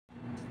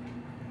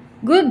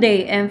Good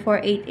day,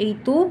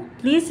 M4882.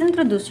 Please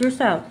introduce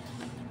yourself.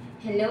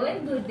 Hello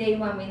and good day,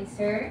 ma'am and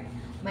sir.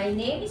 My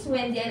name is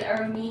Wendell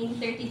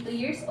Armin, 32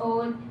 years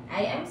old.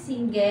 I am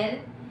single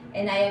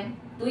and I am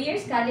 2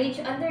 years college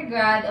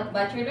undergrad of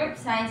Bachelor of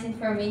Science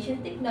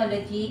Information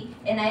Technology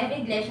and I am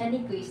Iglesia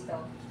ni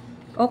Cristo.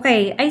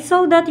 Okay, I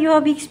saw that you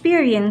have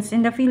experience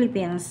in the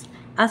Philippines.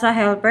 As a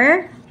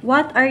helper,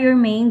 what are your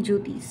main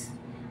duties?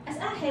 As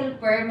a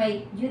helper,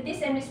 my duties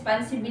and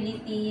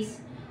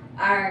responsibilities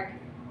are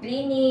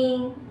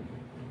cleaning,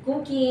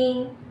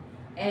 cooking,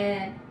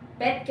 and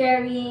pet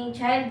caring,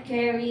 child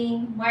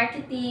caring,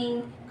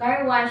 marketing,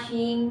 car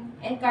washing,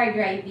 and car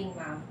driving,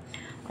 ma'am.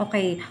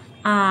 Okay,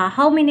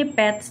 how many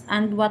pets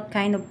and what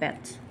kind of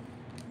pets?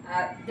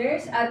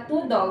 There's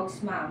 2 dogs,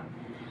 ma'am.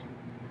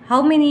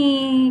 How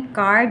many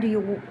car do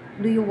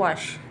you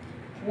wash?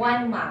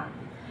 1, ma'am.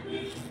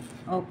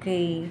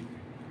 Okay.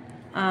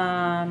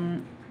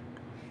 Um,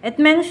 it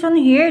mentioned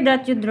here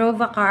that you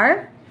drove a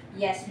car.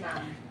 Yes,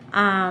 ma'am.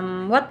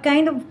 What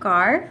kind of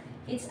car?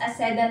 It's a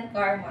sedan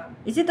car, ma'am.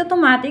 Is it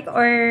automatic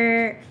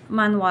or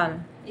manual?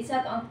 It's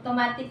an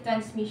automatic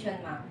transmission,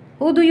 ma'am.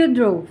 Who do you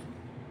drove?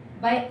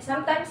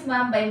 Sometimes,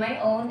 ma'am, by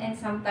my own and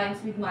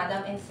sometimes with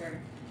madam and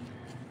sir.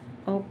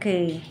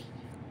 Okay.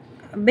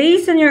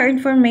 Based on your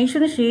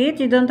information sheet,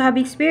 you don't have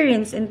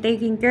experience in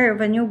taking care of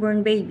a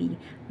newborn baby.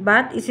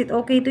 But is it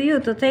okay to you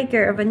to take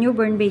care of a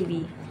newborn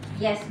baby?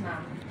 Yes,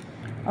 ma'am.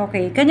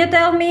 Okay. Can you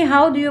tell me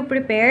how do you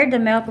prepare the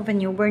milk of a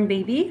newborn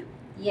baby?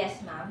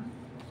 Yes, ma'am.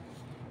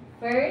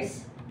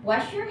 First,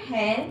 wash your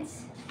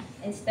hands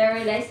and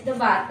sterilize the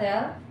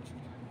bottle.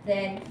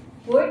 Then,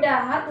 pour the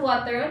hot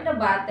water on the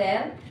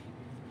bottle.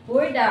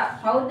 Pour the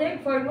powdered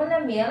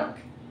formula milk.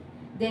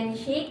 Then,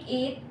 shake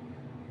it,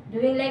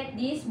 doing like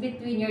this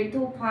between your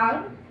 2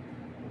 palms.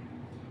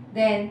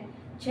 Then,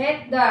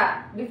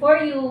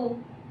 before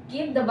you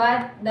give the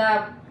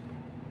bottle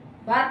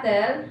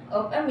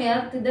of a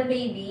milk to the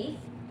baby,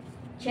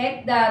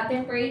 check the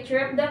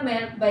temperature of the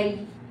milk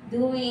by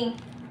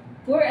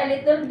pour a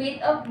little bit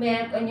of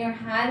milk on your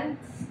hand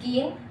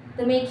skin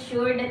to make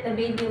sure that the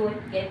baby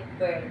won't get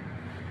burned.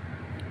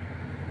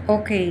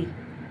 Okay.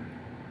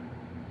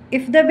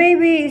 If the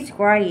baby is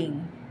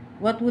crying,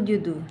 what would you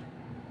do?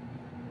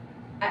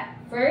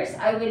 First,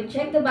 I will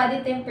check the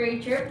body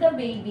temperature of the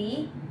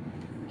baby.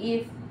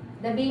 If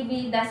the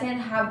baby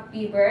doesn't have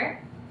fever,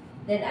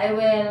 then I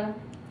will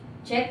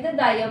check the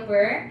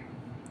diaper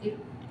if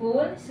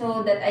full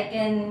so that I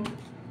can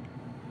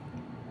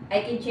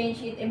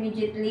change it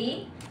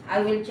immediately. I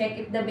will check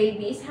if the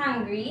baby is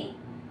hungry.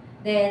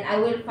 Then I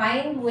will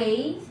find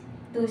ways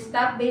to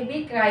stop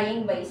baby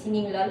crying by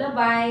singing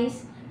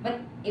lullabies. But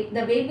if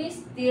the baby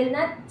still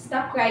not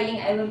stop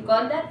crying, I will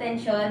call the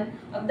attention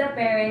of the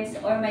parents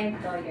or my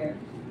employer.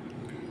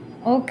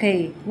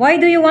 Okay. Why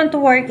do you want to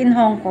work in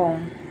Hong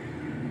Kong?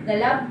 The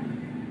love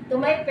to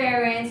my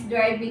parents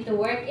drive me to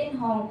work in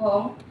Hong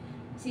Kong.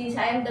 Since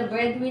I am the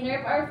breadwinner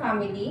of our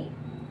family,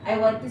 I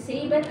want to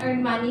save and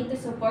earn money to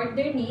support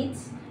their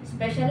needs,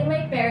 especially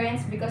my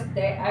parents because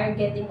they are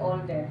getting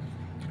older.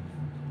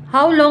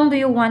 How long do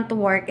you want to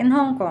work in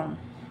Hong Kong?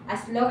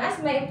 As long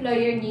as my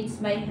employer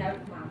needs my help,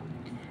 ma'am.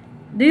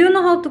 Do you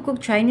know how to cook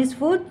Chinese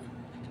food?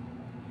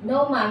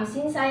 No, ma'am.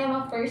 Since I am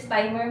a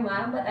first-timer,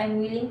 ma'am, but I'm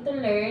willing to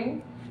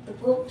learn to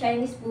cook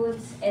Chinese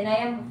foods and I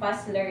am a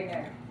fast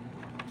learner.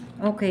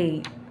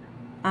 Okay.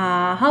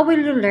 How will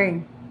you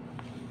learn?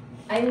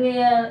 I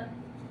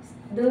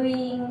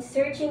will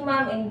searching,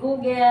 ma'am, in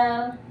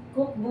Google,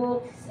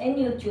 cookbooks, and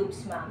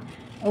YouTubes, ma'am.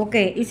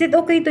 Okay. Is it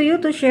okay to you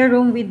to share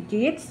room with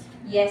kids?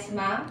 Yes,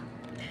 ma'am.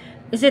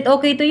 Is it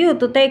okay to you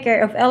to take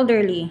care of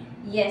elderly?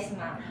 Yes,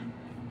 ma'am.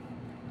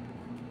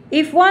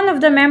 If one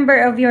of the member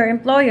of your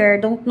employer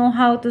don't know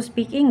how to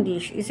speak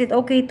English, is it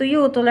okay to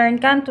you to learn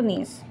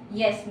Cantonese?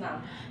 Yes,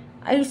 ma'am.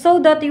 I saw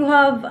that you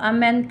have a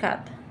men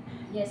cut.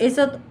 Yes.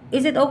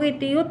 Is it okay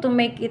to you to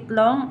make it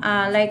long,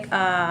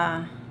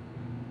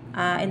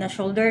 in a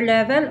shoulder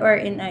level or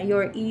in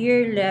your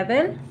ear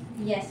level?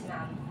 Yes,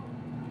 ma'am.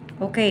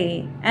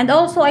 Okay. And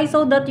also, I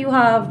saw that you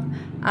have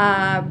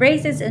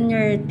braces in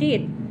your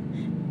teeth.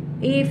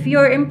 If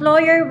your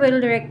employer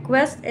will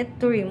request it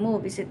to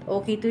remove, is it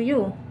okay to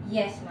you?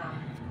 Yes, ma'am.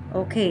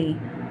 Okay.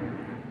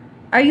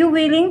 Are you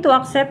willing to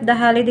accept the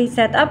holiday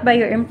setup by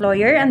your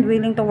employer and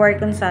willing to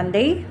work on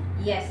Sunday?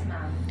 Yes,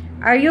 ma'am.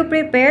 Are you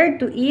prepared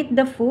to eat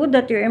the food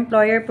that your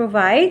employer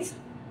provides?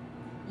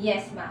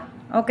 Yes, ma'am.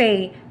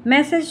 Okay.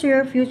 Message to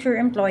your future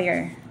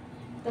employer.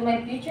 To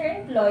my future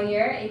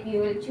employer, if you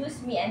will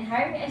choose me and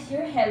hire me as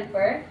your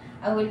helper,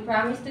 I will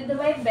promise to do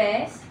my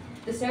best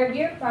to serve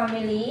your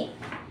family.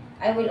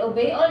 I will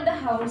obey all the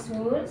house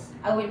rules.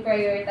 I will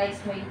prioritize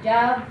my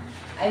job.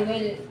 I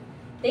will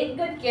take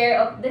good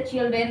care of the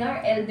children or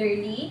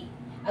elderly.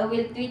 I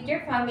will treat your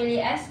family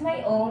as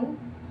my own,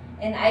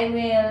 and I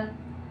will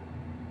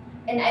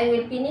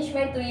finish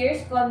my 2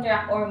 years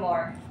contract or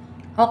more.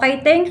 Okay,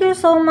 thank you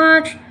so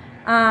much,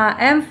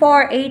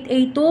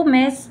 M4882,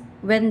 Miss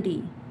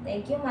Wendy.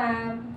 Thank you, ma'am.